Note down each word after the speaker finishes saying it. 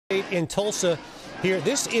In Tulsa here.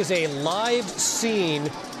 This is a live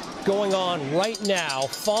scene going on right now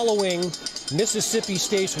following Mississippi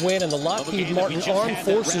State's win in the Lockheed Martin Armed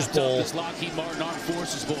Forces Bowl. The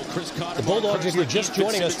Bulldogs, if you're just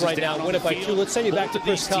joining us right now, win it by 2. Let's send you back to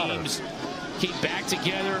Chris Cotter. Came back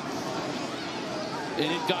together,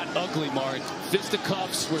 and it got ugly, Mark.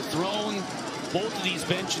 Fisticuffs were thrown. Both of these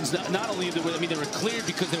benches, not only they were cleared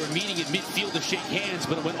because they were meeting at midfield to shake hands,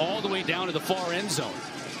 but it went all the way down to the far end zone.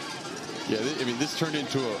 Yeah, I mean, this turned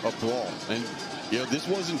into a brawl. And, you know, this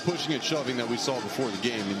wasn't pushing and shoving that we saw before the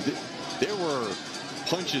game. I mean, there were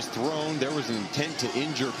punches thrown. There was an intent to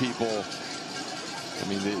injure people. I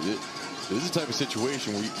mean, this is the type of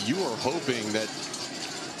situation where you are hoping that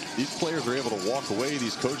these players are able to walk away,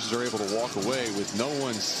 these coaches are able to walk away with no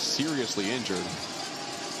one seriously injured.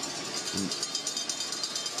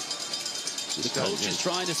 The coach is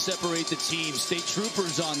trying to separate the team. State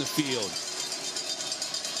troopers on the field.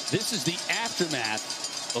 This is the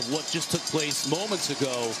aftermath of what just took place moments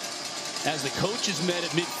ago as the coaches met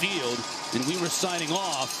at midfield and we were signing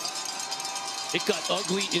off. It got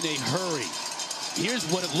ugly in a hurry. Here's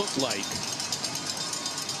what it looked like.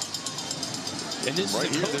 And this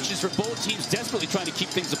is the coaches for both teams desperately trying to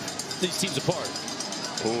keep these teams apart.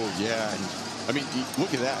 Oh, yeah. And, I mean,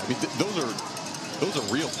 look at that. I mean, those are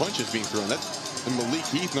real punches being thrown. That's Malik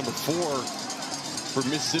Heath, number 4 for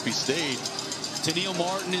Mississippi State. Tennille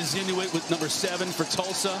Martin is into it with number 7 for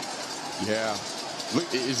Tulsa. Yeah. Look,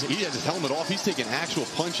 he has his helmet off. He's taking actual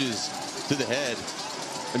punches to the head.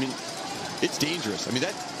 I mean, it's dangerous. I mean,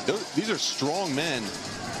 these are strong men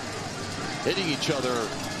hitting each other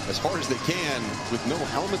as hard as they can with no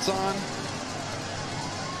helmets on.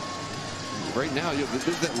 Right now,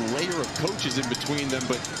 there's that layer of coaches in between them,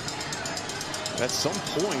 but at some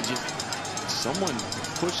point, someone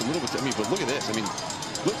pushed a little bit. I mean, but look at this. I mean,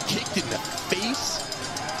 look, kicked in the face.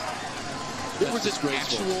 There was an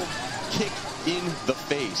actual kick in the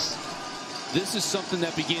face. This is something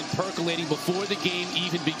that began percolating before the game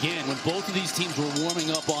even began, when both of these teams were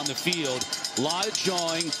warming up on the field. A lot of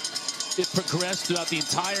jawing. It progressed throughout the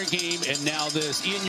entire game, and now this. Ian,